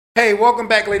Hey, welcome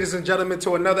back, ladies and gentlemen,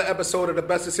 to another episode of the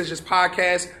Best Decisions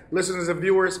Podcast. Listeners and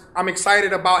viewers, I'm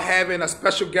excited about having a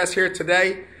special guest here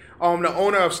today. The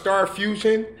owner of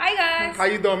Starfusion. Hi, guys. How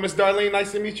you doing, Miss Darlene?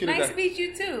 Nice to meet you today. Nice to meet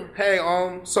you, too. Hey,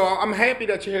 so I'm happy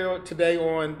that you're here today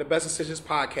on the Best Decisions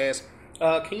Podcast.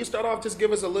 Can you start off, just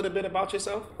give us a little bit about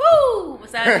yourself? Woo!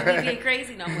 Besides me being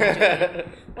crazy, no, I'm joking.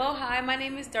 Well, hi, my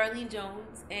name is Darlene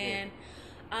Jones, and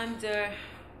I'm the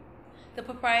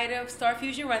proprietor of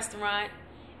Starfusion Restaurant,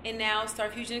 and now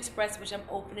Starfusion Express, which I'm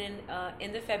opening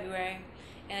end of February.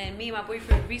 And me and my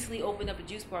boyfriend recently opened up a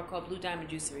juice bar called Blue Diamond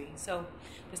Juicery. So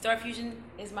the Starfusion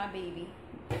is my baby,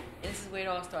 and this is where it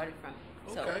all started from.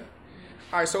 Okay.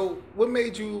 All right, so what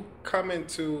made you come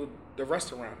into the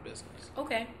restaurant business?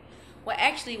 Okay. Well,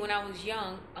 actually, when I was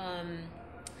young,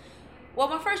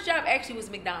 my first job actually was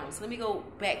McDonald's. Let me go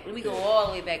back. Let me go all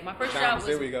the way back. My first job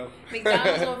was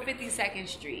McDonald's on 52nd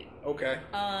Street. Okay.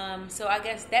 So I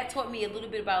guess that taught me a little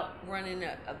bit about running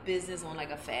a business on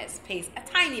like a fast pace, a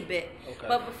tiny bit. Okay.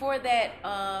 But before that,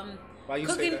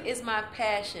 cooking is my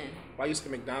passion. Why you say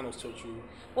McDonald's taught you?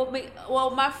 Well,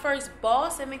 my first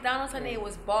boss at McDonald's, her name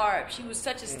was Barb. She was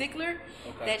such a stickler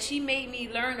that she made me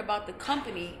learn about the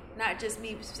company, not just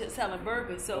me selling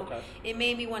burgers. So it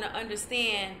made me want to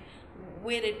understand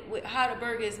how the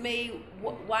burger is made,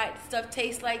 why stuff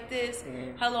tastes like this,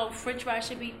 how long French fries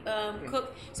should be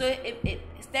cooked. So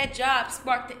that job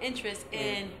sparked the interest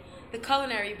in the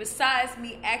culinary. Besides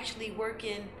me actually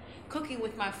cooking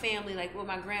with my family, like with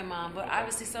my grandma. But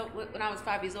obviously, when I was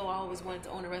 5 years old, I always wanted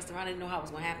to own a restaurant. I didn't know how it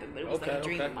was going to happen, but it was like a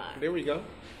dream of mine. There we go.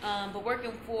 But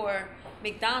working for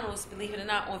McDonald's, believe it or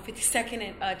not, on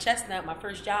 52nd and Chestnut, my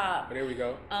first job. There we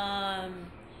go.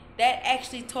 That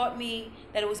actually taught me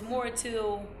that it was more just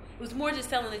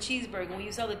selling a cheeseburger. When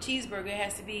you sell a cheeseburger, it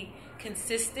has to be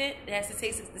consistent. It has to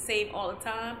taste the same all the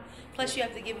time. Plus, you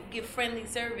have to give friendly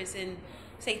service and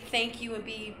say thank you and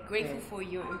be grateful for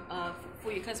your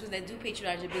customers that do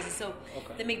patronize your business. So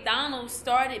the McDonald's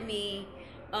started me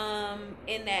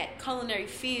in that culinary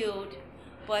field,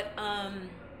 but I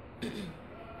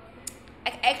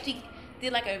actually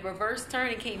did like a reverse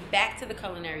turn and came back to the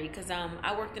culinary because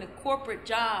I worked in a corporate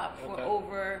job for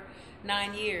over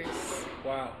 9 years.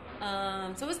 Wow.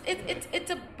 So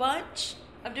it's a bunch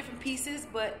of different pieces,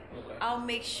 but I'll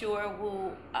make sure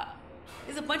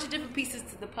there's a bunch of different pieces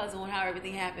to the puzzle and how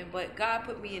everything happened, but God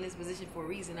put me in this position for a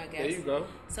reason, I guess. There you go.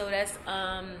 So that's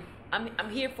I'm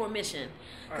here for a mission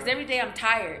because every day I'm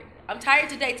tired. I'm tired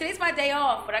today. Today's my day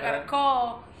off, but I got a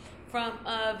call from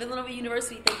Villanova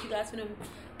University. Thank you guys for them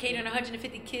catering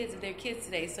 150 kids of their kids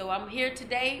today. So I'm here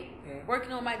today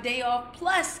working on my day off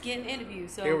plus getting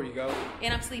interviews. So there we go.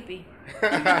 And I'm sleepy.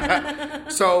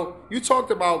 So you talked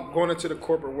about going into the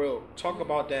corporate world. Talk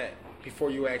about that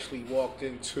before you actually walked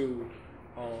into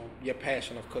your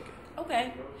passion of cooking.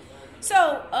 Okay.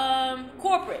 So,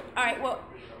 corporate. All right, well,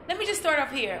 let me just start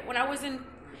off here. When I was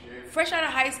fresh out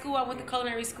of high school, I went to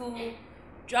culinary school,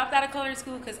 dropped out of culinary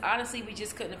school because honestly, we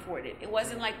just couldn't afford it. It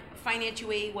wasn't like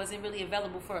financial aid wasn't really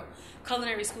available for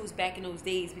culinary schools back in those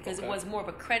days because it was more of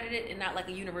accredited and not like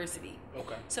a university.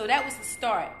 Okay. So that was the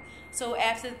start. So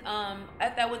after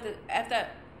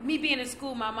me being in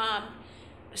school,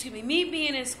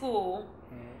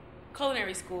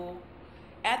 culinary school,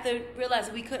 after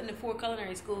realizing we couldn't afford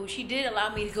culinary school, she did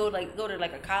allow me to go to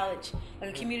like a college,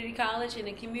 like a community college. And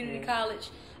in community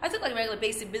college, I took like regular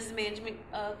basic business management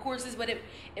courses, but it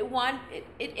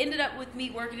ended up with me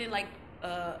working in like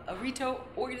a retail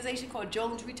organization called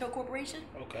Jones Retail Corporation.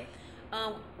 Okay.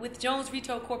 With Jones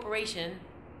Retail Corporation,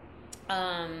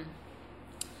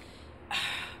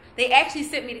 they actually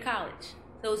sent me to college.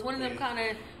 So it was one of them kind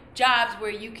of jobs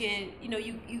where you can,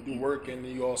 you work and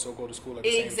you also go to school at the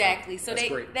same time. Exactly. So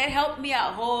that helped me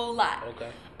out a whole lot.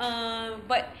 Okay.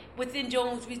 But within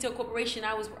Jones Retail Corporation,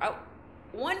 I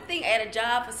had a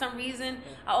job for some reason.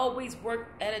 I always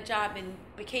worked at a job and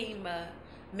became a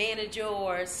manager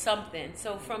or something.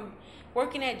 So from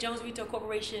working at Jones Retail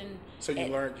Corporation, so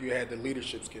you had the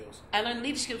leadership skills. I learned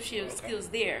leadership skills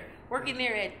there. Working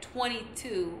there at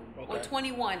 22 or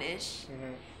 21-ish.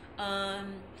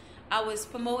 I was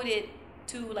promoted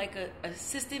to like a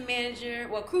assistant manager,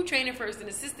 crew trainer first, then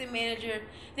assistant manager,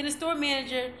 then a store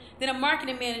manager, then a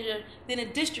marketing manager, then a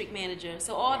district manager.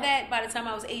 So all that by the time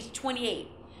I was age 28.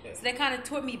 Yeah. So that kind of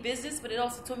taught me business, but it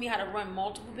also taught me how to run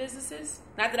multiple businesses.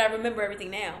 Not that I remember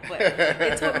everything now, but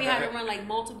it taught me how to run like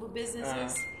multiple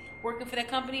businesses, working for that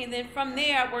company. And then from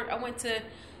there, I went to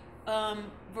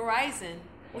Verizon,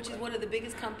 which is one of the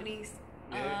biggest companies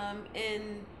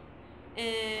and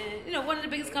one of the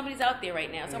biggest companies out there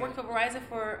right now. So I worked for Verizon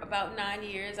for about 9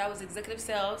 years. I was executive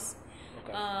sales,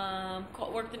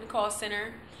 worked in the call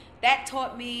center. that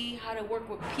taught me how to work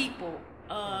with people.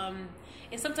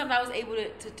 And sometimes I was able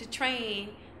to train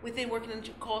within working in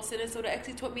call centers, so that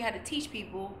actually taught me how to teach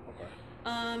people.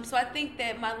 Okay. So I think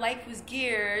that my life was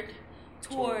geared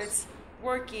towards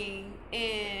working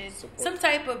in some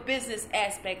type of business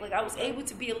aspect. Like I was able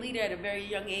to be a leader at a very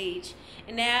young age,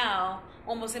 and now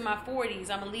almost in my 40s,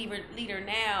 I'm a leader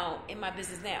now in my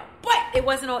business now. But it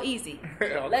wasn't all easy.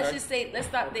 Okay. Let's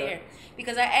stop there,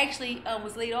 because I actually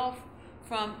was laid off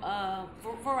from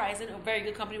Verizon, a very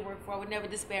good company to work for. I would never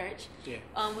disparage. Yeah.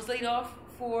 Was laid off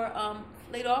for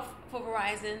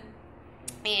Verizon,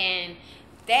 and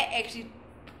that actually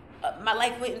my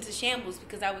life went into shambles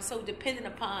because I was so dependent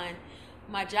upon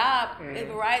my job at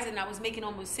Verizon. I was making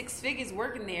almost 6 figures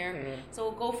working there,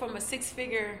 so go from a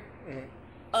 6-figure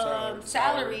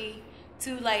salary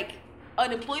to like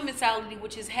unemployment salary,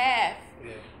 which is half.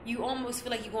 Yeah. You almost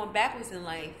feel like you're going backwards in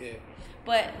life. Yeah.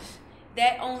 But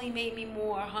that only made me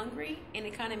more hungry, and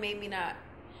it kind of made me not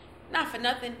for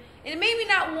nothing. It made me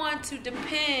not want to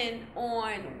depend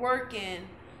on working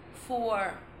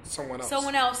for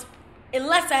someone else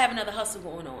unless I have another hustle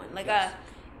going on. Like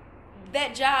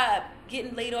that job,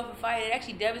 getting laid off and fired, it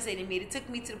actually devastated me. It took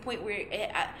me to the point where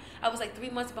I was like 3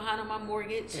 months behind on my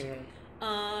mortgage.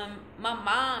 My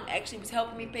mom actually was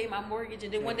helping me pay my mortgage,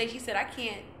 and then one day she said, I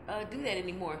can't do that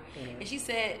anymore. And she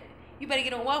said, you better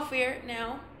get on welfare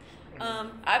now.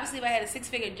 Obviously, if I had a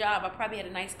 6-figure job, I probably had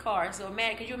a nice car. So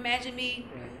could you imagine me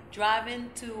driving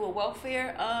to a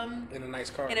welfare in a nice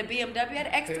car, in a BMW? I had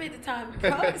an X3 at the time, bro.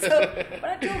 But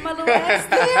I drove my little ass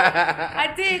there.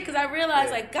 I did, because I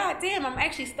realized, like, God damn, I'm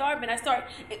actually starving. I start,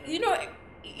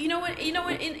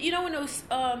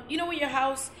 when your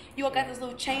house, you all got those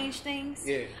little change things.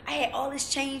 Yeah. I had all this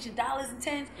change in dollars and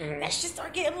cents. That shit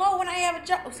start getting low when I have a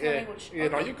job. Oh, language. Yeah,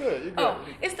 okay. No, you good.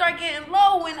 It started getting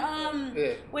low when I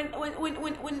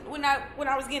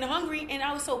was getting hungry, and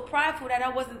I was so prideful that I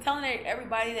wasn't telling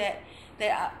everybody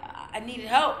that I needed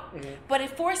help. But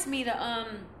it forced me to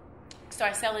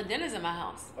start selling dinners in my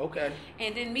house. Okay.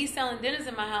 And then me selling dinners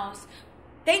in my house,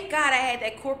 thank God I had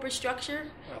that corporate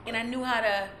structure, and I knew how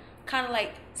to kind of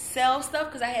like sell stuff,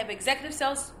 because I have executive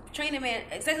sales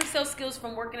skills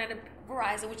from working at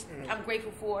Verizon, which I'm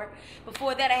grateful for.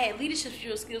 Before that, I had leadership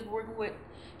skills working with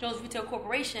Jones Retail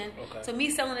Corporation. Okay. So me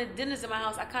selling the dinners in my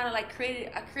house, I kind of like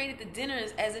created the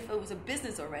dinners as if it was a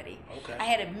business already. Okay. I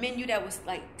had a menu that was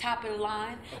like top of the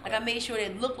line. Okay. Like I made sure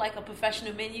it looked like a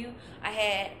professional menu.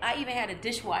 I even had a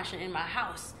dishwasher in my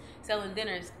house selling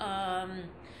dinners.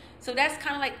 So that's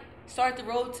kind of like started the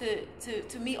road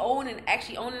to me owning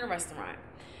a restaurant.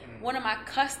 One of my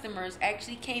customers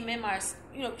actually came in I was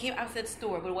at the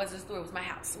store, but it wasn't a store, it was my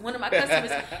house. One of my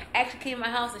customers actually came in my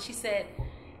house, and she said,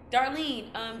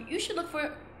 Darlene, you should look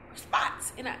for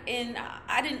spots. And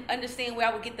I didn't understand where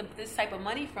I would get this type of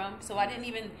money from, so I didn't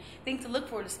even think to look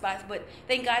for the spots. But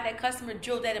thank God that customer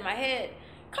drilled that in my head.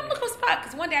 Come look for a spot.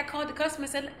 Because one day I called the customer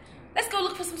and said, let's go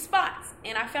look for some spots.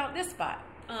 And I found this spot.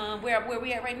 Where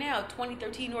we at right now,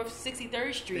 2013 North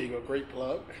 63rd Street. There you go, great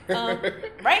plug.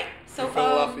 Right? So in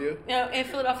Philadelphia. In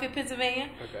Philadelphia, Pennsylvania.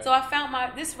 Okay. So I found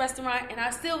this restaurant, and I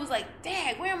still was like,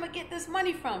 Dad, where am I gonna get this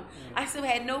money from? I still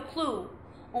had no clue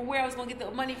on where I was gonna get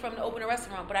the money from to open a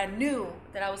restaurant, but I knew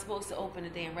that I was supposed to open a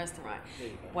damn restaurant.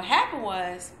 What happened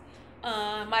was,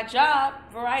 my job,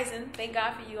 Verizon, thank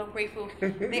God for you, I'm grateful.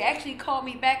 They actually called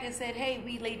me back and said, hey,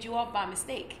 we laid you off by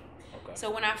mistake. Okay. So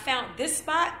when I found this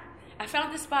spot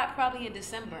probably in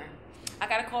December. I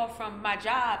got a call from my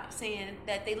job saying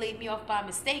that they laid me off by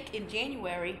mistake in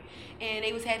January, and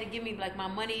they had to give me like my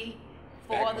money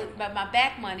for my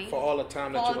back money for all the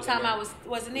time I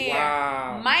wasn't there.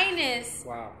 Wow. Minus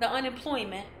the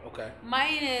unemployment. Okay.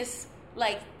 Minus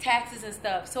like taxes and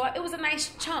stuff. So it was a nice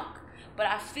chunk. But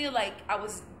I feel like I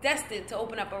was destined to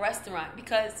open up a restaurant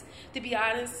because, to be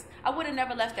honest, I would have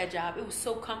never left that job. It was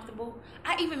so comfortable.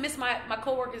 I even miss my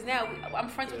coworkers now. I'm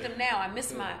friends with them now. I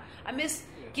miss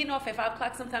getting off at 5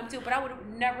 o'clock sometime too. But I would have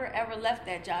never ever left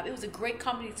that job. It was a great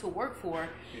company to work for.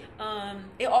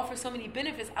 It offered so many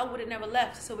benefits. I would have never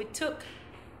left. So it took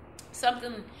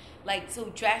something like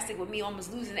so drastic with me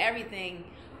almost losing everything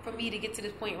for me to get to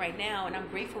this point right now, and I'm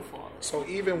grateful for it. So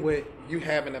even with you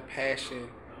having a passion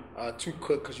to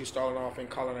cook, because you started off in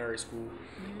culinary school,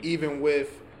 even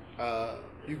with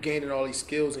you gaining all these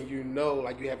skills, and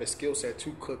like you have a skill set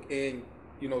to cook and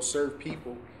serve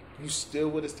people, you still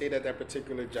would have stayed at that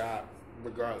particular job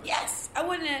regardless. Yes, I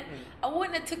wouldn't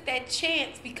have took that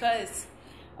chance, because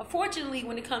unfortunately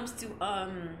when it comes to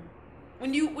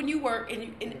when you work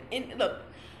and look,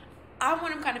 I'm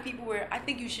one of them kind of people where I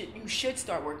think you should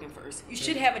start working first. You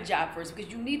should have a job first,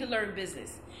 because you need to learn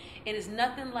business, and it's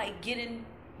nothing like getting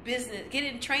business,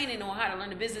 getting training on how to learn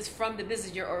the business from the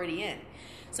business you're already in.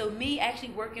 So me actually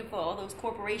working for all those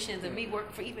corporations and me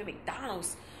working for even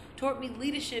McDonald's taught me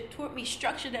leadership, taught me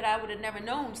structure that I would have never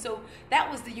known. So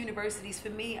that was the universities for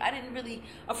me.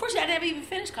 Unfortunately, I never even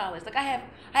finished college. Like I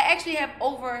actually have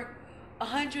over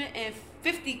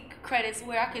 150 credits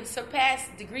where I can surpass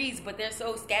degrees, but they're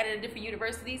so scattered in different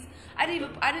universities. I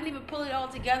didn't even pull it all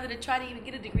together to try to even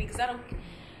get a degree because I don't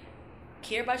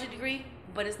care about your degree,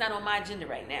 but it's not on my agenda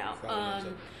right now.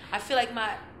 I feel like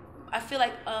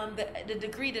the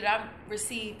degree that I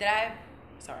received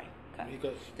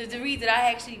the degree that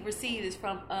I actually received is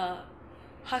from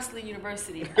Hustling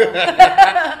University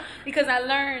because I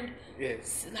learned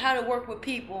how to work with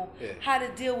people, how to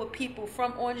deal with people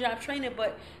from on-job training.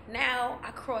 But now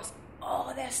I cross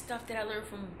all that stuff that I learned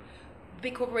from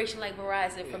big corporation like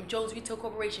Verizon, from Jones Retail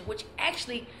Corporation, which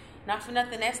actually, not for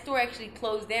nothing, that store actually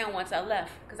closed down once I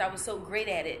left because I was so great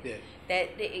at it that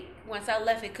once I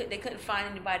left, they couldn't find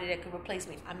anybody that could replace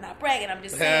me. I'm not bragging, I'm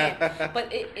just saying.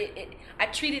 But I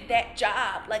treated that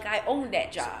job like I owned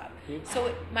that job.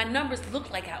 So my numbers look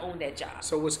like I owned that job.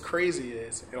 So what's crazy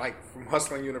is, like from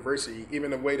Hustling University,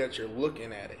 even the way that you're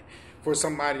looking at it, for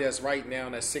somebody that's right now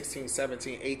that's 16,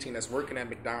 17, 18, that's working at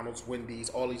McDonald's, Wendy's,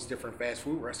 all these different fast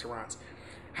food restaurants,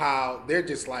 how they're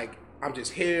just like, I'm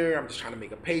just here. I'm just trying to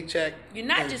make a paycheck. You're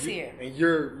not just here. And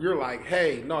you're like,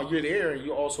 hey, no, you're there, and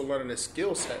you're also learning a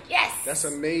skill set. Yes. That's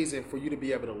amazing for you to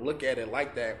be able to look at it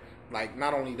like that. Like,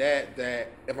 not only that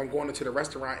if I'm going into the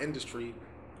restaurant industry,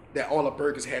 that all the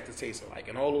burgers had to taste alike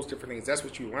and all those different things. That's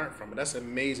what you learned from it. That's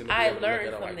amazing. I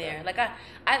learned from there. Like I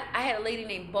had a lady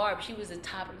named Barb. She was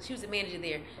the manager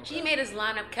there. Okay. She made us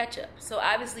line up ketchup. So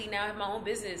obviously now I have my own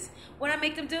business. What I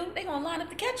make them do, they gonna line up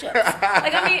the ketchup.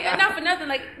 Like I mean, not for nothing.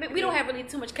 Like we don't have really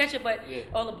too much ketchup, but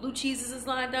all the blue cheeses is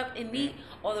lined up and neat.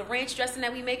 All the ranch dressing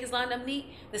that we make is lined up neat.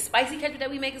 The spicy ketchup that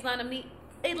we make is lined up neat.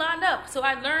 They lined up. So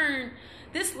I learned.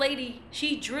 This lady,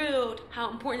 she drilled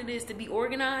how important it is to be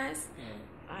organized.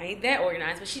 I ain't that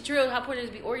organized, but she drilled how important it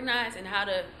is to be organized and how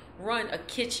to run a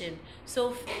kitchen.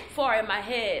 So far in my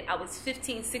head, I was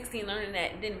 15, 16 learning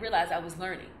that and didn't realize I was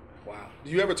learning. Wow. Do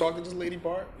you ever talk to this lady,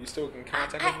 Barb? You still in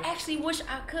contact with her? I actually wish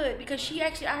I could because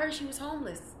I heard she was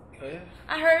homeless. Oh, yeah?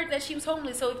 I heard that she was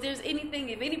homeless. So if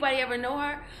anybody ever know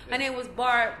her, her name was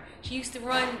Barb. She used to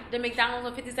run the McDonald's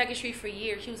on 52nd Street for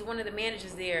years. She was one of the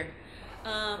managers there.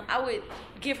 I would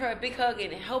give her a big hug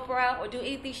and help her out or do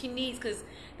anything she needs because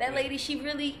that lady,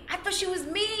 I thought she was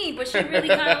mean, but she really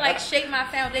kind of like shaped my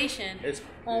foundation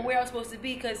on where I was supposed to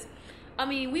be because, I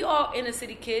mean, we all inner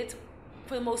city kids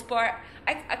for the most part.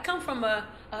 I come from a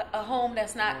home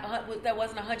that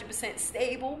wasn't 100%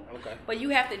 stable, but you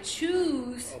have to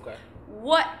choose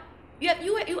what,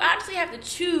 you honestly have to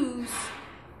choose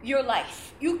your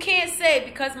life. You can't say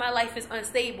because my life is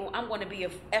unstable, I'm going to be a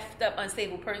effed up,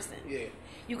 unstable person. Yeah.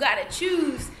 You got to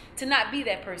choose to not be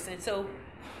that person. So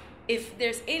if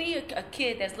there's a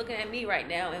kid that's looking at me right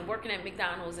now and working at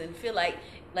McDonald's and feel like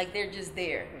they're just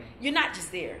there, you're not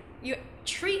just there. You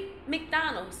treat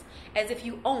McDonald's as if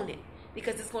you own it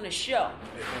because it's going to show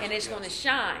and it's going to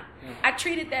shine. I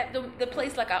treated the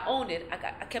place like I owned it.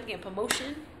 I kept getting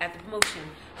promotion after promotion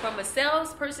from a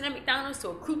salesperson at McDonald's to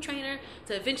a crew trainer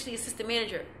to eventually assistant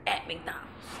manager at McDonald's.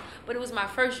 But it was my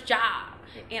first job,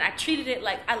 and I treated it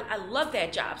like I loved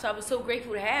that job. So I was so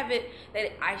grateful to have it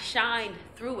that I shined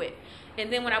through it.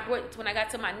 And then when I got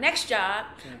to my next job,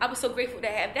 I was so grateful to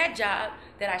have that job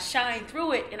that I shined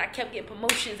through it, and I kept getting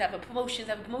promotions after promotions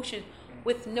after promotion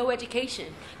with no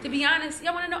education. To be honest,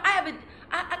 y'all want to know, I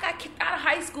got kicked out of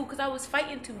high school because I was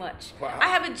fighting too much. Wow. I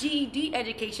have a GED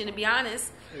education, to be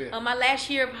honest. Yeah. My last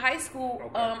year of high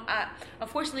school,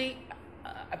 unfortunately,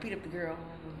 I beat up the girl.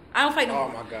 I don't fight no more.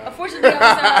 Oh, my God. Unfortunately,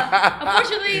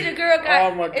 the girl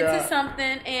got into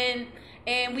something,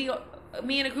 and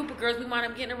me and a group of girls, we wound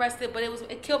up getting arrested, but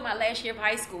it killed my last year of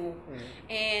high school.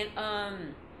 And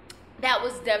that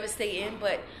was devastating,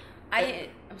 but I'm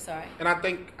sorry. And I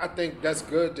think that's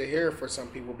good to hear for some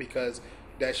people because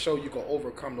that show you can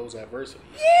overcome those adversities.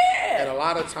 Yeah. And a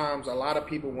lot of times, a lot of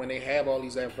people, when they have all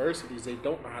these adversities, they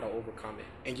don't know how to overcome it.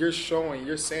 And you're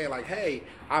saying like, hey,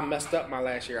 I messed up my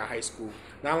last year of high school.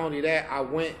 Not only that, I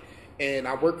went and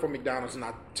I worked for McDonald's and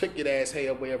I took it as, hey,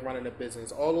 a way of running a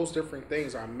business. All those different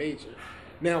things are major.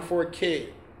 Now, for a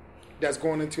kid that's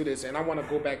going into this, and I want to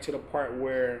go back to the part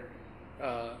where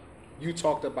you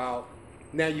talked about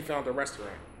now you found a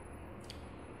restaurant.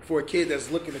 For a kid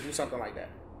that's looking to do something like that,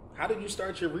 how did you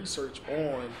start your research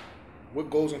on what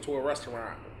goes into a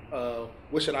restaurant?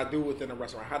 What should I do within a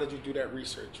restaurant? How did you do that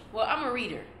research? Well, I'm a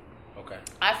reader. Okay.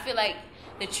 I feel like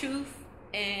the truth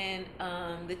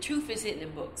is hidden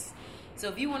in books. So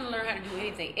if you want to learn how to do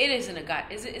anything, it isn't a guide.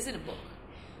 It's in a book.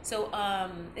 So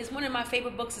it's one of my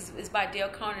favorite books. Is by Dale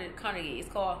Carnegie. It's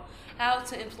called How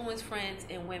to Influence Friends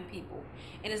and Win People.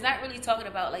 And it's not really talking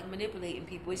about like manipulating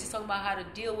people. It's just talking about how to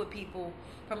deal with people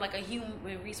from like a human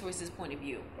resources point of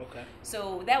view. Okay.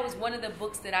 So that was one of the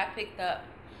books that I picked up,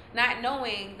 not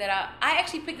knowing that I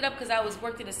actually picked it up because I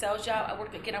worked in a sales job. I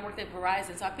worked at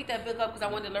Verizon. So I picked that book up because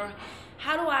I wanted to learn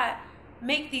how do I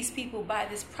make these people buy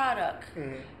this product.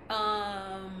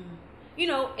 You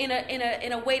know, in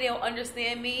a way they'll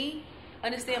understand me,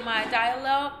 understand my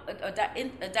dialogue,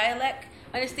 a dialect,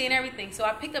 understand everything. So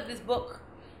I picked up this book,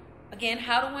 again,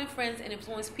 How to Win Friends and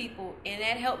Influence People, and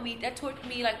that helped me. That taught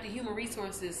me like the human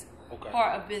resources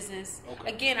part of business.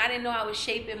 Again, I didn't know I was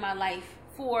shaping my life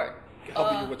for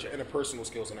helping you with your interpersonal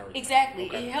skills and everything. Exactly,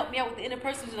 it helped me out with the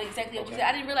interpersonal, like exactly what you said.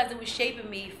 I didn't realize it was shaping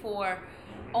me for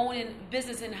owning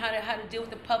business and how to deal with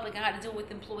the public and how to deal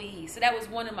with employees. So that was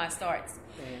one of my starts.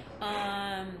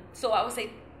 So I would say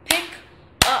pick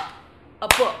up a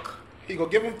book. Here you go.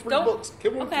 Give them three books.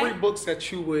 Give them 3 books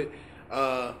that you would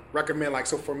recommend. Like,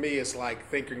 so for me, it's like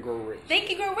Think and Grow Rich. Think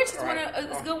and Grow Rich is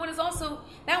a good one. It's also,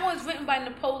 that one's written by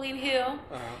Napoleon Hill.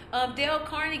 Dale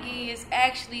Carnegie is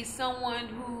actually someone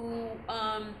who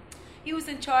he was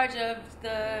in charge of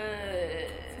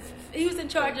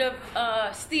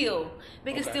steel,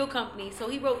 biggest steel company. So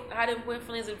he wrote How to Win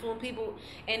Friends and Influence People,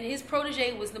 and his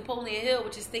protege was Napoleon Hill,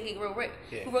 which is Think and Grow Rich.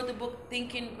 Who wrote the book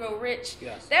Think and Grow Rich.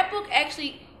 Yes. That book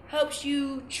actually helps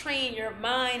you train your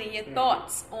mind and your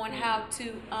thoughts on how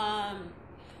to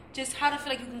just how to feel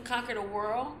like you can conquer the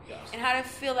world, and how to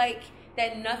feel like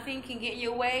that nothing can get in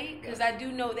your way. Because I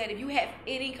do know that if you have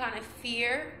any kind of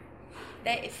fear,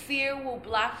 that fear will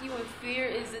block you, and fear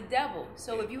is the devil.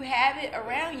 So if you have it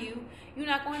around you, you're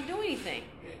not going to do anything.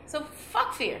 So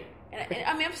fuck fear. And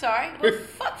I mean, I'm sorry, but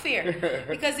fuck fear.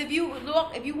 Because if you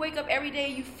wake up every day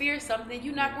and you fear something,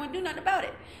 you're not going to do nothing about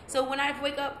it. So when I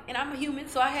wake up, and I'm a human,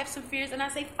 so I have some fears, and I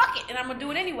say fuck it, and I'm gonna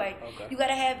do it anyway. You got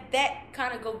to have that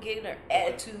kind of go-getter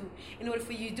attitude in order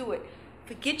for you to do it.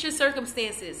 Forget your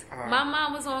circumstances. My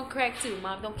mom was on crack too.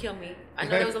 Mom, don't kill me. I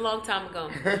know that was a long time ago.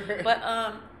 But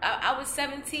I was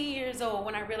 17 years old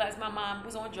when I realized my mom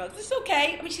was on drugs. It's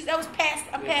okay. I mean, I'm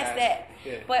past that.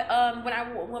 Yeah. But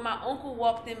when my uncle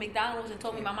walked in McDonald's and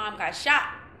told me my mom got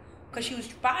shot because she was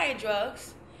buying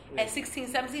drugs at 16,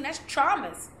 17, that's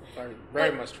traumas.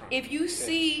 Very much trauma. If you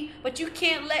see, but you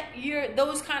can't let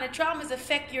those kind of traumas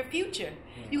affect your future.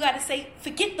 You got to say,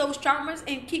 forget those traumas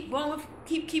and keep going,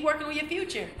 keep working on your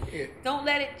future. Yeah. Don't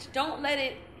let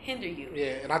it hinder you.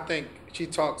 Yeah, and I think she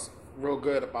talks real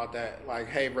good about that. Like,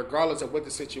 hey, regardless of what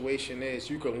the situation is,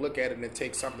 you can look at it and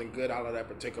take something good out of that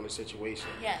particular situation.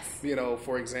 Yes. You know,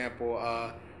 for example,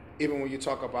 even when you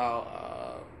talk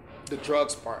about the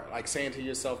drugs part, like saying to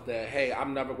yourself that, hey,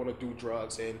 I'm never going to do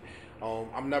drugs, and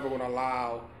I'm never going to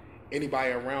allow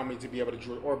anybody around me to be able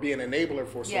to, or be an enabler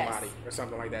for somebody or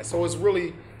something like that. So it's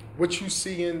really what you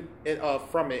see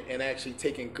from it, and actually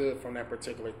taking good from that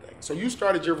particular thing. So you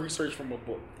started your research from a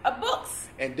book. Books.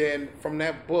 And then from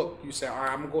that book, you said, all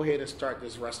right, I'm going to go ahead and start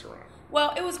this restaurant.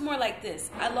 Well, it was more like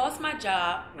this. I lost my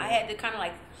job. I had to kind of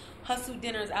like hustle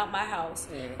dinners out my house.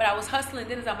 But I was hustling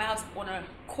dinners out my house on a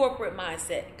corporate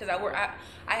mindset. Because I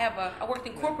worked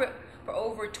in corporate for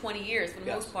over 20 years for the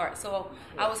most part. So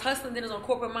I was hustling dinners on a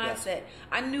corporate mindset.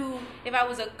 I knew if I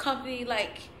was a company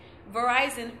like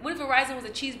Verizon, what if Verizon was a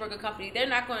cheeseburger company? They're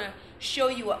not going to show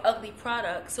you an ugly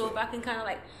product. So if I can kind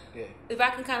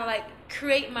of like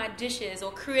create my dishes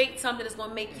or create something that's going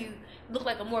to make you look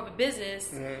like more of a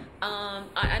business,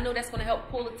 I know that's going to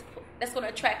help that's going to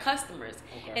attract customers.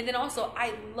 And then also,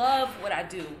 I love what I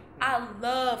do. I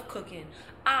love cooking.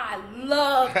 I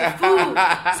love the food.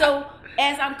 So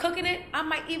as I'm cooking it, I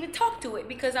might even talk to it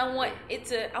because I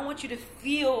want you to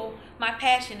feel my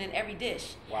passion in every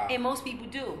dish. Wow. And most people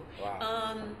do.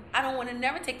 Wow. I don't want to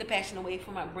never take the passion away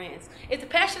from my brands. If the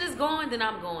passion is gone, then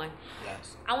I'm gone.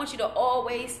 Yes. I want you to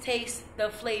always taste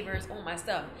the flavors on my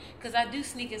stuff because I do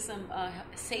sneak in some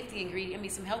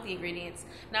some healthy ingredients.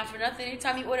 Now, for nothing,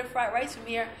 anytime you order fried rice from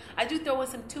here, I do throw in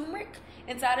some turmeric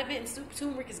inside of it, and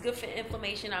turmeric is good for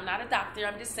inflammation. I'm not a doctor.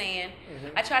 I'm just saying.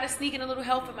 I try to sneak in a little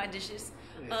health in my dishes.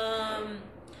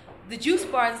 The juice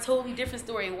bar is a totally different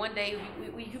story. One day,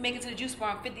 you make it to the juice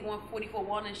bar on 5144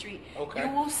 Walnut Street. Okay.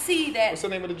 You will see that. What's the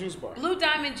name of the juice bar? Blue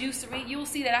Diamond Juicery. You will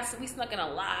see that we snuck in a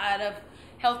lot of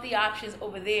healthy options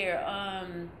over there.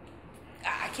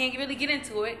 I can't really get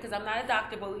into it because I'm not a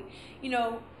doctor, but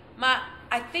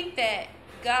I think that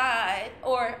God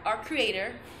or our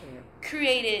Creator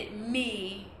created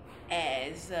me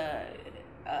as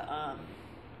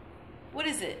what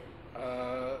is it?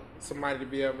 Somebody to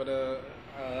be able to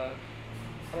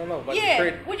I don't know. But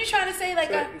what you trying to say? Like,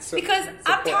 because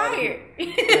I'm tired.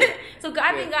 So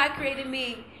I think God created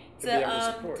me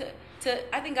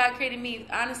I think God created me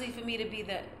honestly for me to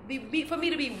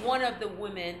be one of the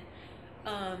women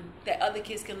that other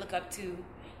kids can look up to.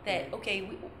 That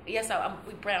we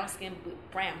brown skin,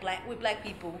 we're black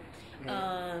people,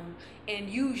 and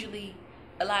usually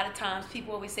a lot of times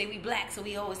people always say we black, so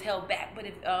we always held back. But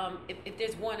if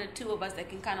there's one or two of us that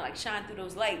can kind of like shine through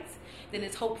those lights, then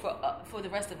it's hope for the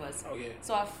rest of us. Oh yeah.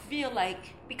 So I feel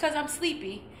like because I'm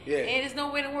sleepy, and there's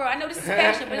nowhere in the world. I know this is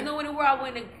passion, but there's nowhere in the world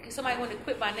somebody wanted to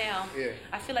quit by now. Yeah.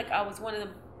 I feel like I was one of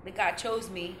them that God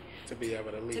chose me to be able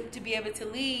to lead. To be able to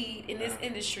lead in this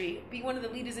industry, be one of the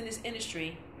leaders in this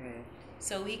industry,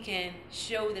 so we can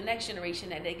show the next generation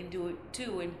that they can do it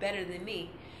too and better than me.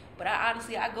 But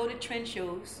I go to trend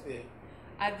shows. Yeah.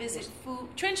 I visit food.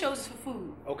 Trend shows is for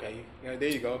food. Okay. Yeah, there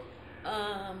you go.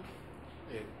 I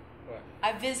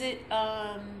visit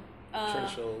trend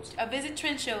shows. I visit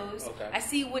trend shows. Okay. I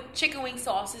see what chicken wing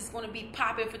sauce is going to be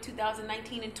popping for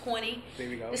 2019 and 20. There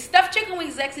we go. The stuffed chicken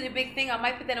wings is actually the big thing. I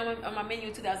might put that on my menu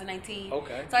in 2019.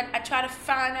 Okay. So I try to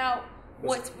find out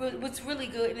what's really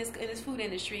good in this food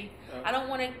industry. I don't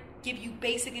want to give you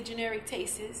basic and generic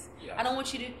tastes. Yes. I don't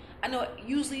want you to. I know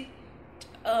usually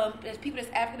there's people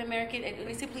that's African American and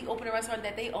they simply open a restaurant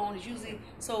that they own. It's usually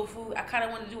soul food. I kind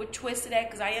of want to do a twist to that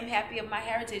because I am happy of my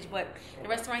heritage, but the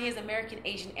restaurant here is American,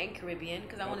 Asian, and Caribbean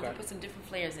because I wanted to put some different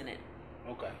flavors in it.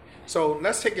 Okay. So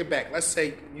let's take it back. Let's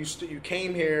say you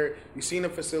came here, you seen the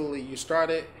facility, you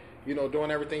started, doing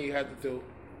everything you had to do.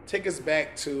 Take us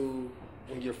back to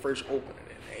when you're first opening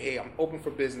it. Hey, I'm open for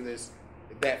business.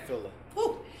 That feeling.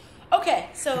 Woo. Okay,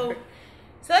 so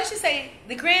let's just say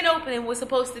the grand opening was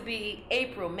supposed to be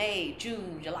April, May,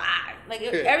 June, July. Like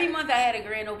every month I had a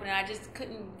grand opening. I just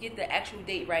couldn't get the actual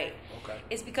date right. Okay.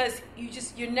 It's because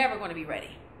you're never going to be ready.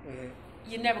 Mm-hmm.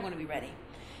 You're never going to be ready.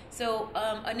 So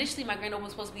initially my grand opening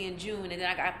was supposed to be in June, and then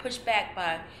I got pushed back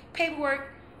by paperwork,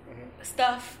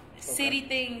 stuff, city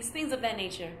things of that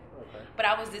nature. Okay. But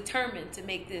I was determined to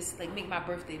make this, make my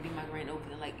birthday be my grand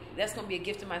opening. Like that's going to be a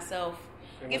gift to myself.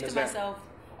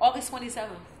 August 27th.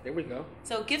 There we go.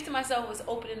 So gift to myself was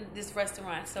opening this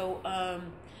restaurant. So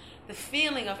the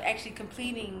feeling of actually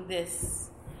completing this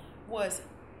was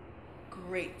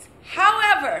great.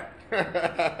 However,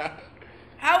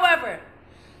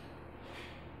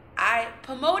 I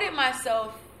promoted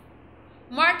myself,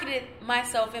 marketed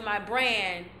myself and my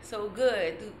brand so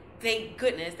good. Thank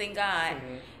goodness, thank God,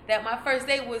 that my first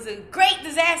day was a great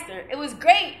disaster. It was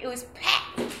great. It was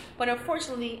packed. But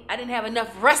unfortunately, I didn't have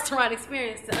enough restaurant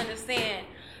experience to understand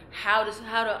how to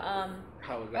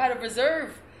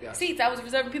reserve seats. I was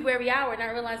reserving people every hour, and I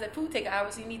realized that food takes an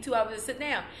hour, so you need 2 hours to sit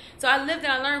down. So I lived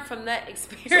and I learned from that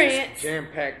experience.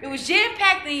 Jam-packed. It was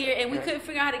jam-packed in here, and we couldn't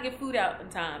figure out how to get food out in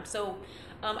time. So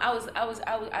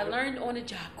I learned on the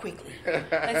job quickly.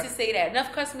 Let's just say that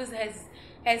enough customers has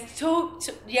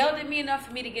yelled at me enough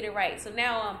for me to get it right. So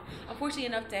now I'm fortunate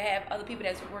enough to have other people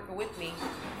that's working with me,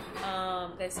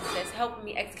 that's helping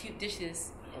me execute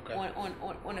dishes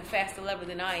on a faster level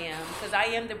than I am, because I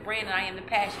am the brand and I am the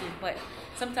passion. But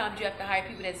sometimes you have to hire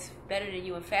people that's better than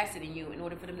you and faster than you in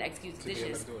order for them to execute the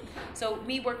dishes. So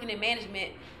me working in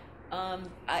management,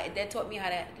 that taught me how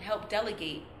to help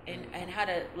delegate and how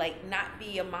to not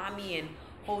be a mommy and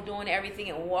hold on to everything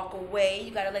and walk away.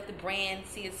 You got to let the brand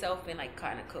see itself and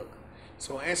kind of cook.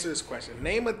 So answer this question.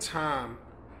 Name a time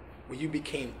when you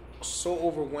became so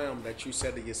overwhelmed that you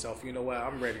said to yourself, you know what,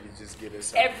 I'm ready to just get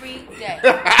this out. Every day.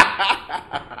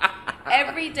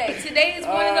 Every day. Today is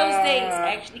one of those days,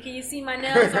 actually. Can you see my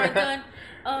nails aren't done?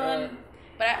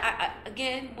 But I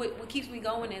again, what keeps me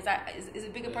going is a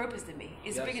bigger purpose than me.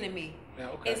 It's bigger than me. Yeah,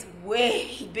 okay. It's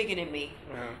way bigger than me.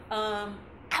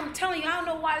 I'm telling you, I don't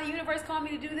know why the universe called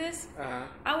me to do this.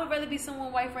 I would rather be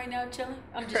someone's wife right now chilling.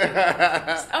 I'm just joking.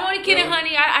 I'm only kidding,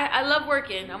 honey. I love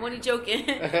working. I'm only joking.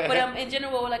 But in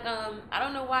general, I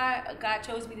don't know why God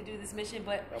chose me to do this mission,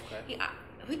 but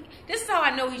this is how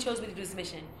I know He chose me to do this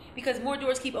mission. Because more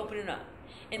doors keep opening up.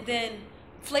 And then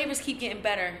flavors keep getting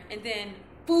better. And then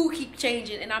food keep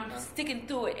changing. And I'm sticking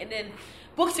through it. And then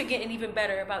books are getting even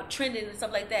better about trending and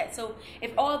stuff like that. So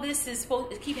if all this is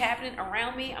supposed to keep happening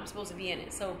around me, I'm supposed to be in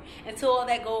it. So until all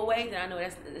that go away, then I know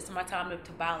it's my time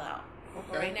to bow out. Okay.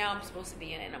 But right now, I'm supposed to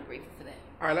be in it, and I'm grateful for that.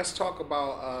 All right, let's talk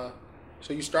about.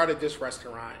 So you started this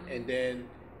restaurant, and then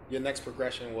your next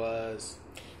progression was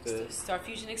the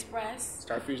Starfusion Express.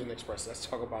 Starfusion Express. Let's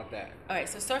talk about that. All right,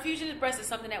 so Starfusion Express is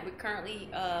something that we're currently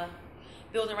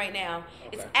building right now.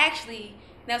 Okay. It's actually.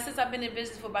 Now, since I've been in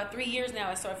business for about 3 years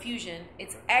now at Starfusion,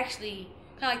 it's actually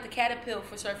kind of like the caterpillar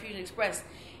for Starfusion Express.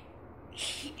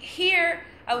 here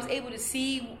I was able to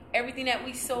see everything that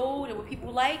we sold and what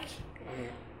people like.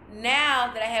 Mm-hmm.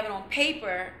 Now that I have it on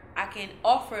paper, I can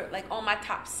offer like all my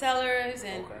top sellers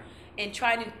and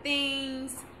try new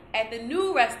things at the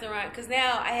new restaurant, because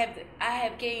now I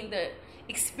have gained the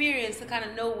experience to kind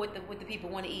of know what the people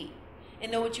want to eat and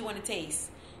know what you want to taste.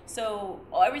 So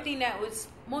everything that was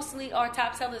mostly our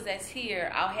top sellers that's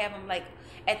here, I'll have them like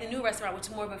at the new restaurant, which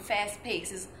is more of a fast pace.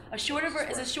 It's a shorter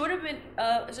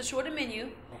menu.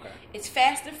 Okay. It's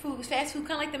faster food. It's fast food,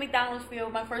 kind of like the McDonald's feel.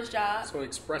 My first job. So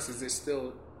Express, is it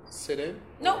still sit in?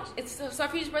 No, it's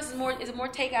Starfusion Express is more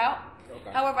takeout.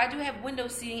 Okay. However, I do have window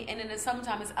seating, and in the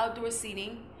summertime it's outdoor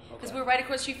seating. Because we're right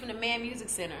across the street from the Man Music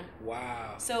Center.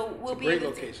 Wow. So we'll be great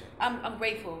location. I'm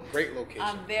grateful. Great location.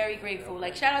 I'm very grateful. Okay.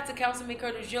 Like, shout out to Councilman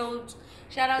Curtis Jones.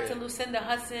 Shout out to Lucinda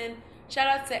Hudson. Shout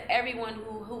out to everyone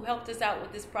who helped us out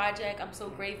with this project. I'm so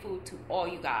grateful to all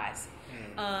you guys.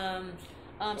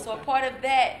 So a part of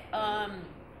that,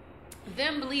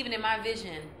 them believing in my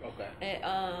vision. Okay.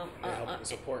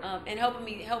 And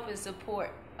helping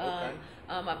support.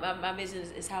 My business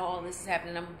is how all this is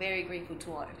happening. I'm very grateful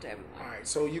to everyone. All right,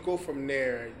 so you go from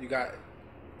there. You got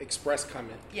Express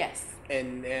coming. Yes.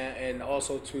 And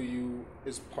also to you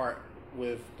is part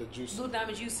with the juice. Blue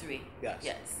Diamond Juicery. Yes.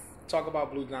 Yes. Talk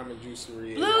about Blue Diamond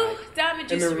Juicery. Diamond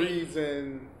Juicery. And the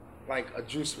reason, like a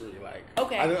juicery, like.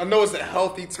 Okay. I know it's a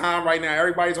healthy time right now.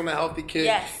 Everybody's on a healthy kick.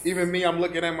 Yes. Even me, I'm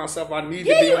looking at myself. I need to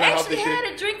be on a healthy kick. Yeah, you actually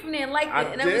had a drink from there and liked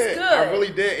it, and it was good. I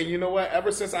really did. And you know what?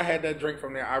 Ever since I had that drink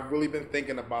from there, I've really been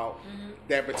thinking about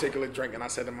that particular drink. And I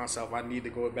said to myself, I need to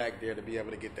go back there to be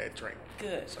able to get that drink.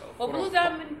 Good. So, well, Blue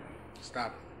Diamond.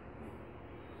 Stop it.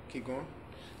 Keep going.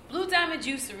 Blue Diamond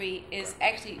Juicery is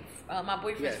actually my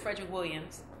boyfriend's Frederick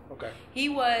Williams. Okay. He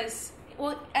was.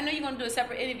 Well, I know you're gonna do a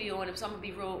separate interview on him, so I'm gonna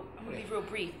be real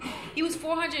brief. He was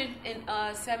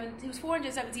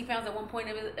 417 pounds at one point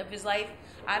of his life.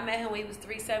 I met him when he was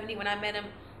 370. When I met him,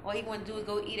 all he wanted to do was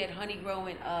go eat at Honey Grow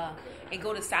and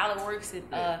go to Salad Works and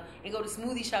go to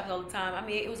smoothie shops all the time. I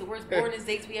mean, it was the worst boring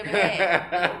dates we ever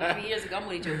had. 3 years ago, I'm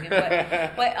only joking, but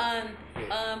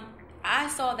I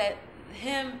saw that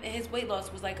him and his weight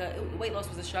loss was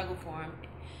a struggle for him,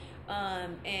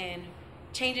 and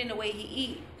changing the way he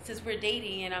eats. Since we're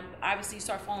dating, and obviously you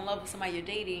start falling in love with somebody you're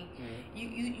dating,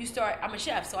 you start. I'm a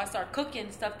chef, so I start cooking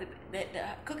stuff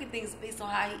cooking things based on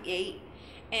how he ate,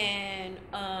 and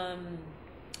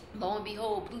lo and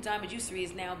behold, Blue Diamond Juicery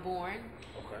is now born.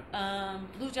 Okay.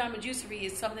 Blue Diamond Juicery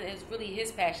is something that's really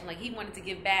his passion. Like, he wanted to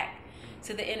give back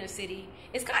to the inner city.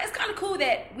 It's kind of cool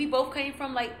that we both came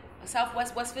from like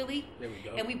Southwest West Philly. There we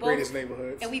go. And we both, greatest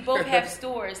neighborhoods. And we both have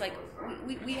stores. Like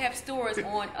we have stores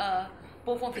on.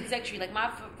 Both on 52nd Street. Like,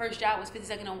 my first job was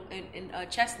 52nd in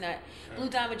Chestnut. Blue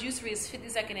Diamond Juicery is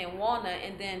 52nd in Walnut,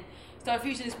 and then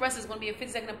Starfusion Express is going to be at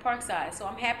 52nd in Parkside. So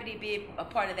I'm happy to be a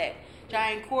part of that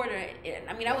giant quarter.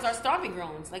 I mean, that was our starving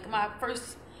grounds. Like, my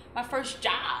first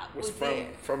job was there.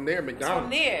 From there, McDonald's.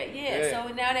 From there, yeah. So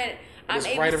now that I'm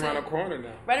able right to, around the corner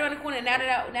now. Right around the corner. Now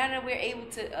that we're able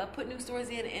to put new stores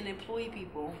in and employ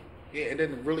people. Yeah, and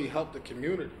then really help the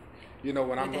community. You know,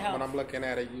 when I'm looking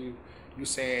at it, you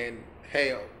saying,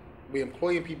 hey, we're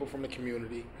employing people from the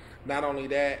community. Not only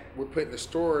that, we're putting the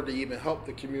store to even help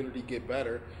the community get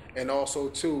better, and also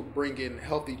too bringing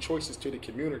healthy choices to the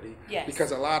community. Yes.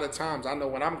 Because a lot of times, I know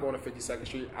when I'm going to 52nd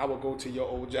Street, I will go to your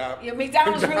old job. Your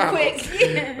McDonald's real quick.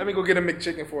 Yeah. Let me go get a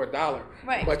McChicken for $1.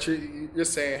 Right. But you're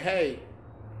saying, hey,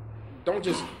 don't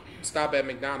just stop at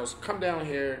McDonald's. Come down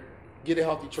here, get a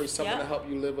healthy choice, something to help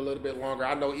you live a little bit longer.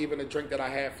 I know even the drink that I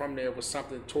had from there was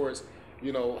something towards,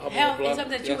 you know, health is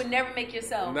something that you would never make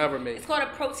yourself. Never make. It's called a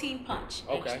protein punch.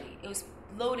 Okay. Actually, it was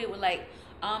loaded with like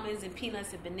almonds and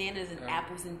peanuts and bananas and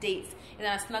apples and dates, and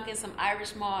then I snuck in some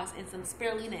Irish moss and some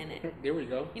spirulina in it. There we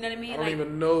go. You know what I mean? I don't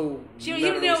even know. You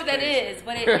don't know what that is,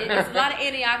 but it's a lot of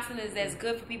antioxidants that's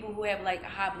good for people who have like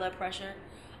high blood pressure.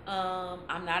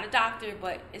 I'm not a doctor,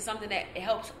 but it's something that it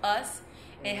helps us.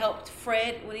 It helped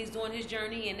Fred when he's doing his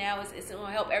journey, and now it's going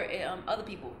to help other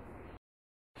people.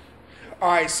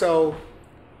 All right, so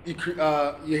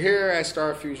you're here at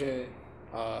Starfusion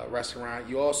restaurant.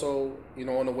 You also,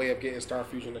 on the way of getting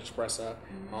Starfusion Express up.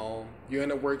 Mm-hmm. You're in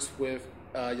the works with,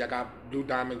 y'all got Blue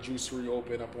Diamond Juicery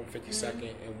open up on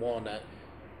 52nd and Walnut.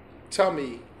 Tell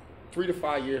me, 3 to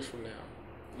 5 years from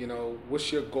now,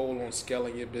 what's your goal on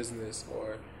scaling your business,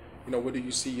 or, where do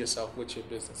you see yourself with your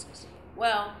businesses?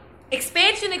 Well,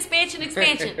 expansion.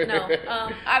 No,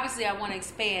 obviously I want to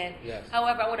expand. Yes.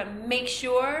 However, I want to make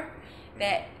sure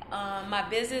that my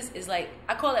business is like,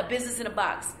 I call it business in a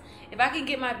box. If I can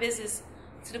get my business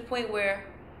to the point where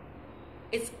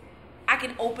I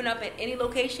can open up at any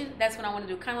location, that's what I want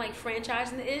to do. Kind of like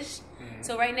franchising-ish. Mm-hmm.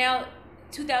 So right now,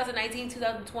 2019,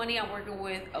 2020, I'm working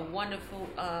with a wonderful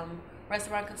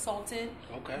restaurant consultant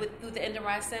through the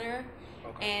Enterprise Center.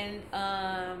 Okay.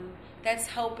 And that's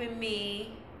helping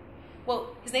me.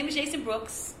 Well, his name is Jason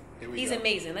Brooks. He's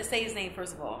amazing. Let's say his name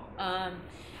first of all.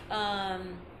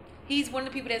 He's one of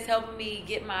the people that's helping me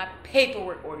get my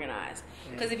paperwork organized.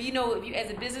 Because if you as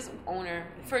a business owner,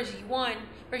 first year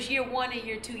one and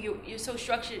year two, you're so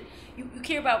structured. You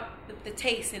care about the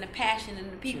taste and the passion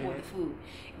and the people and the food.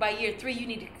 By year three, you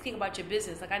need to think about your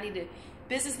business. Like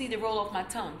business need to roll off my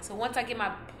tongue. So once I get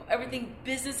the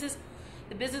business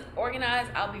organized,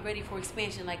 I'll be ready for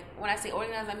expansion. Like when I say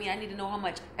organized, I mean I need to know how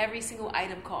much every single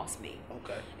item costs me.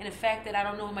 Okay. And the fact that I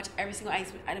don't know how much every single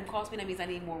item costs me, that means I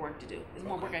need more work to do. There's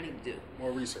more work I need to do.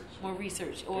 More research.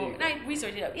 Or not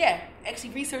research it up. Yeah. Actually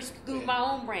research through my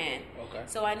own brand. Okay.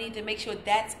 So I need to make sure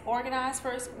that's organized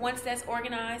first. Once that's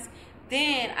organized,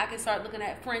 then I can start looking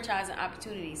at franchising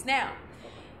opportunities. Now,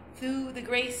 through the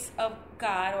grace of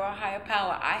God or a higher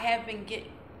power, I have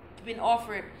been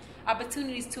offered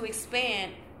opportunities to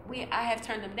expand. I have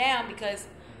turned them down because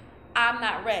I'm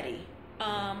not ready,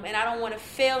 and I don't want to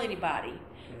fail anybody.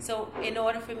 So in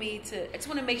order for me I just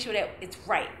want to make sure that it's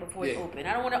right before it's open.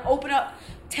 I don't want to open up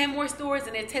 10 more stores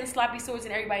and there's 10 sloppy stores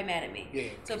and everybody mad at me. Yeah.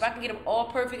 So if I can get them all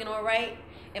perfect and all right,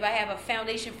 if I have a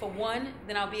foundation for one,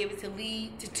 then I'll be able to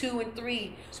lead to 2 and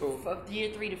 3 for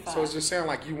year 3 to 5. So it's just sounding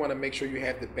like you want to make sure you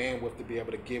have the bandwidth to be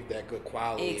able to give that good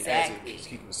quality as it keeps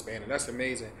expanding. That's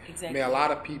amazing. Exactly. I mean, a lot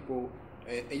of people,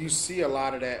 and you see a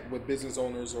lot of that with business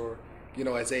owners or,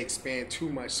 as they expand too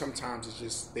much, sometimes it's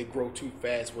just they grow too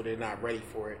fast where they're not ready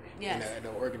for it. Yes. And the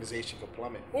organization can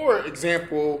plummet. Or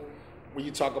when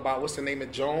you talk about, what's the name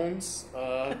of Jones,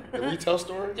 the retail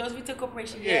store? Jones Retail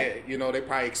Corporation, yeah. They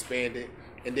probably expanded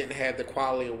and didn't have the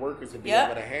quality of workers to be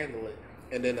able to handle it.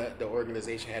 And then the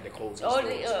organization had to close its doors.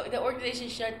 The organization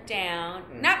shut down,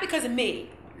 not because of me.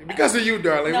 Because of you,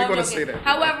 darling. We're going to say that.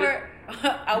 However,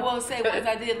 I will say, once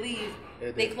I did leave,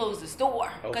 they closed the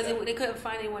store because they couldn't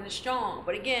find anyone as strong.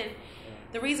 But again,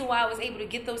 the reason why I was able to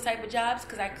get those type of jobs,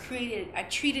 because I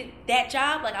treated that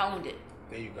job like I owned it.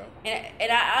 There you go.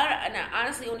 And I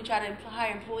honestly only try to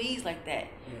hire employees like that.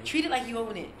 Mm-hmm. Treat it like you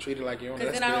own it. Treat it like you own it.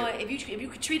 Because then if you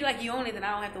could treat it like you own it, then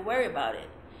I don't have to worry about it.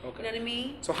 Okay. You know what I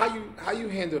mean? So how you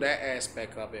handle that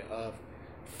aspect of it, of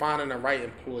finding the right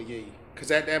employee? Because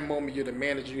at that moment you're the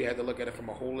manager, you have to look at it from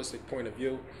a holistic point of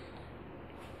view.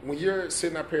 When you're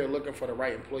sitting up here looking for the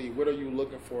right employee, what are you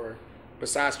looking for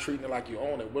besides treating it like you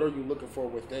own it? What are you looking for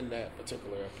within that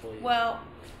particular employee? Well,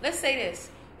 let's say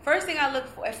this. First thing I look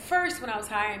for, at first when I was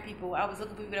hiring people, I was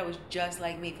looking for people that was just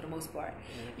like me for the most part.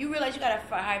 Mm-hmm. You realize you gotta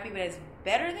hire people that's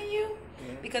better than you,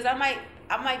 because I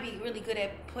might be really good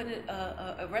at putting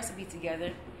a recipe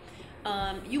together.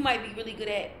 You might be really good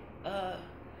at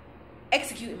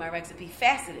executing my recipe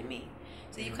faster than me.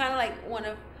 So you kind of like want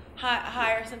to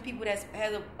hire some people that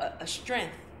has a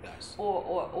strength, yes,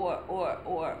 or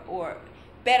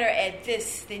better at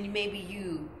this than maybe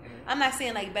you. I'm not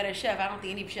saying like better chef. I don't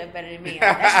think any chef better than me.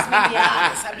 That's just me being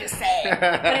honest. I'm just saying.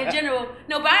 But in general,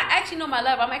 no. But I actually know my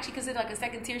level. I'm actually considered like a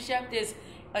second tier chef. There's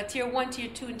a tier 1, tier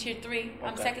 2, and tier 3. Okay.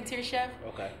 I'm second tier chef.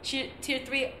 Okay. Tier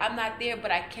 3, I'm not there,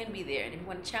 but I can be there. And if you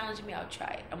want to challenge me, I'll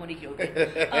try it. I'm gonna go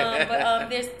there. But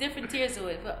there's different tiers to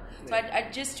it. So I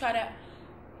just try to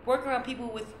work around people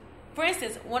with. For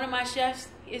instance, one of my chefs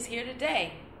is here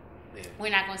today. Yeah.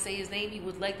 We're not going to say his name. He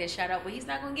would like that shout out, but he's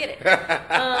not going to get it.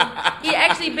 He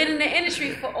actually been in the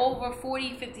industry for over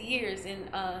 40, 50 years. And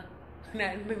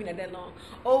maybe not that long.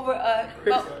 Over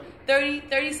about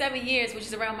 37 years, which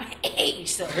is around my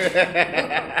age. So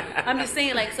I'm just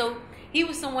saying, like, so he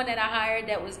was someone that I hired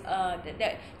that was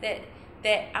that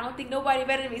I don't think nobody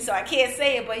better than me, so I can't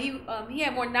say it. But he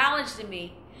had more knowledge than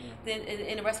me than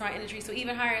in the restaurant industry. So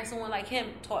even hiring someone like him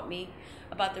taught me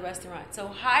about the restaurant. So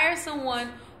hire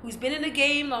someone who's been in the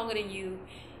game longer than you,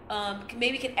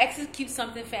 maybe can execute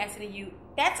something faster than you.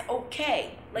 That's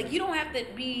okay. Like you don't have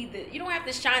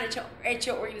to shine at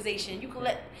your organization. You can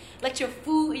let your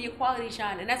food and your quality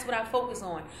shine, and that's what I focus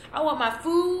on. I want my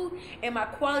food and my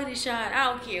quality to shine. I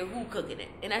don't care who cooking it,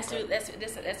 and that's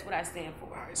what I stand for.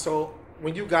 All right. So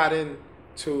when you got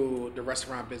into the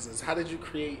restaurant business, how did you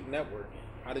create networking?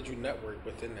 How did you network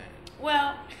within that?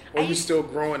 Well, or are you still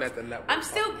growing at the network? I'm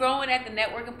still growing at the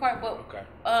networking part, but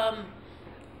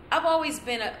I've always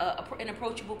been an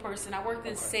approachable person. I worked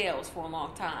in sales for a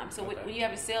long time, so when you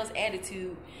have a sales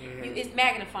attitude, it's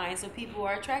magnifying. So people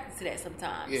are attracted to that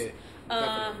sometimes. Yeah.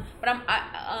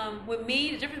 But with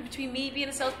me, the difference between me being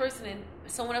a salesperson and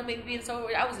someone else maybe being a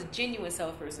salesperson, I was a genuine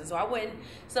salesperson. So I wouldn't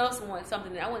sell someone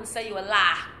something. I wouldn't sell you a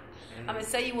lie. I'm going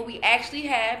to tell you what we actually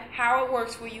have, how it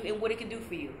works for you, and what it can do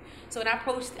for you. So when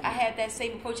I have that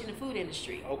same approach in the food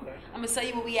industry. Okay. I'm going to tell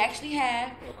you what we actually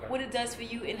have, what it does for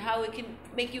you, and how it can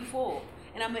make you full.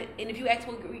 And if you ask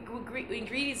what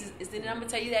ingredients is, then I'm going to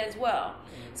tell you that as well.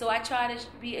 So I try to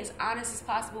be as honest as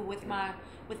possible with my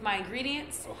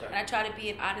ingredients, and I try to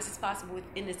be as honest as possible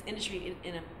in this industry.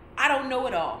 I don't know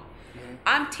it all.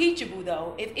 I'm teachable,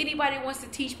 though. If anybody wants to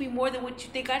teach me more than what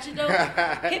you think I should know,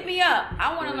 hit me up.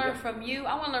 I want to learn from you.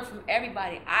 I want to learn from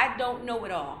everybody. I don't know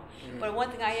it all. But one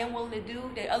thing I am willing to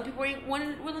do that other people ain't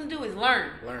willing to do is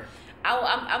learn.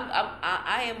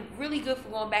 I am really good for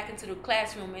going back into the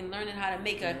classroom and learning how to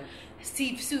make a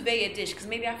sous vide dish, because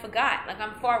maybe I forgot. Like,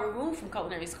 I'm far removed from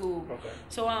culinary school.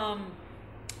 So I'm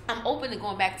open to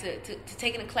going back to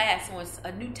taking a class on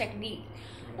a new technique.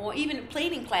 Or even a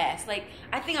plating class. Like,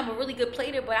 I think I'm a really good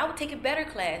plater, but I would take a better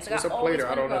class. Like, what's a plater?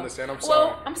 I don't understand. I'm sorry.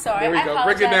 Well, I'm sorry. There we go.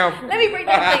 Break it down. Let me break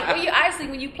down a plate. Well,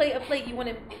 when you plate a plate, you want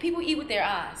to. People eat with their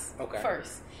eyes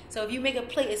first. So if you make a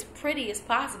plate as pretty as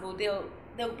possible, they'll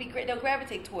be great. They'll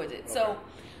gravitate towards it. So,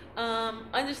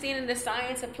 understanding the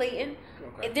science of plating.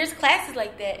 There's classes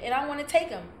like that, and I want to take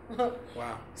them.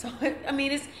 Wow. So I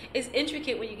mean, it's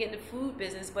intricate when you get in the food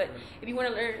business. But if you want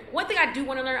to learn, one thing I do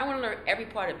want to learn, I want to learn every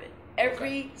part of it.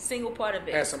 Every single part of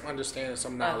it. Has some understanding,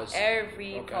 some knowledge.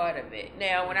 Every part of it.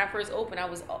 Now, when I first opened, I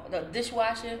was the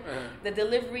dishwasher, the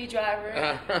delivery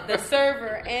driver, the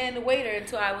server, and the waiter,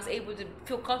 until I was able to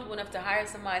feel comfortable enough to hire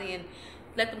somebody and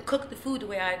let them cook the food the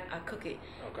way I cook it.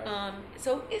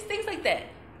 So it's things like that.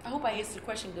 I hope I answered the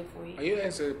question good for you. You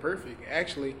answered it perfect.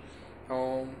 Actually,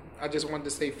 I just wanted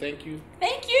to say thank you.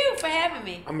 Thank you for having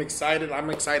me. I'm excited. I'm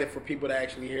excited for people to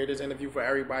actually hear this interview, for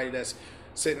everybody that's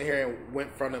sitting here and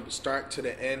went from the start to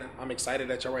the end. I'm excited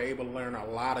that y'all were able to learn a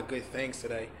lot of good things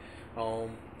today.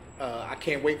 I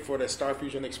can't wait for the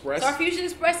Starfusion Express. Starfusion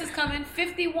Express is coming,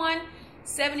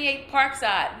 5178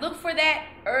 Parkside. Look for that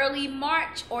early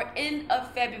March or end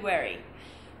of February.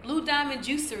 Blue Diamond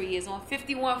Juicery is on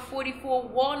 5144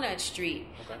 Walnut Street.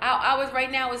 Our hours right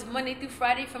now is Monday through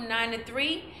Friday from 9 to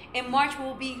 3. And March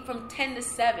will be from 10 to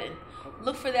 7.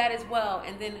 Look for that as well.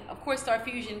 And then, of course,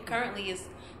 Starfusion currently is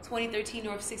 2013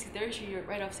 North 63rd Street,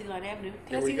 right off City Line Avenue.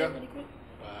 Can I see that really quick?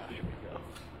 Here we go.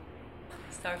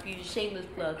 Starfusion, shameless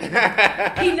plug.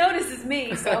 He notices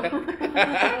me, so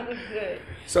good.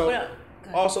 So,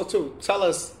 also, too, tell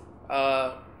us,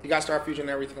 you got Starfusion and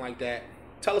everything like that.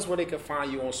 Tell us where they can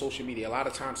find you on social media. A lot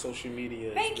of times social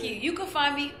media. Thank you. You can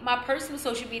find me. My personal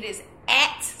social media is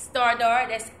 @Stardar.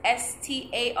 That's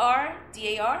STARDAR.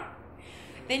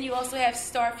 Then you also have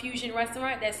Starfusion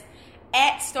Restaurant. That's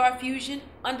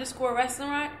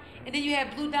 @Starfusion_restaurant. And then you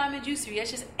have Blue Diamond Juicery. That's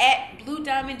just @Blue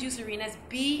Diamond Juicery. And that's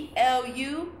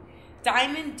BLU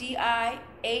Diamond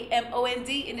DIAMOND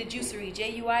in the Juicery.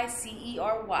 JUICERY.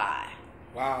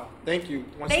 Wow. Thank you.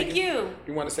 Thank you.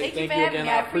 We want to say thank you again.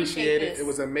 I appreciate it. It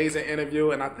was an amazing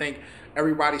interview, and I think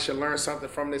everybody should learn something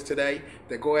from this today,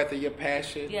 to go after your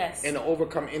passion and to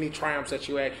overcome any triumphs that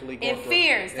you actually go through. And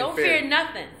fears. Don't fear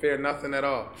nothing. Fear nothing at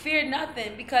all. Fear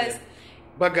nothing, because...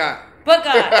 But God.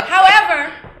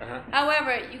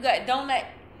 However, you don't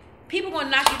let... People going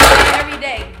to knock you down every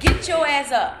day. Get your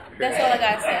ass up. That's all I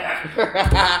got to say.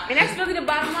 And that's really the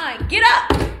bottom line. Get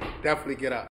up. Definitely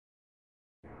get up.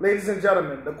 Ladies and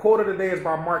gentlemen, the quote of the day is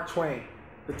by Mark Twain.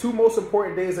 The two most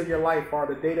important days of your life are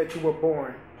the day that you were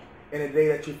born and the day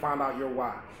that you found out your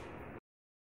why.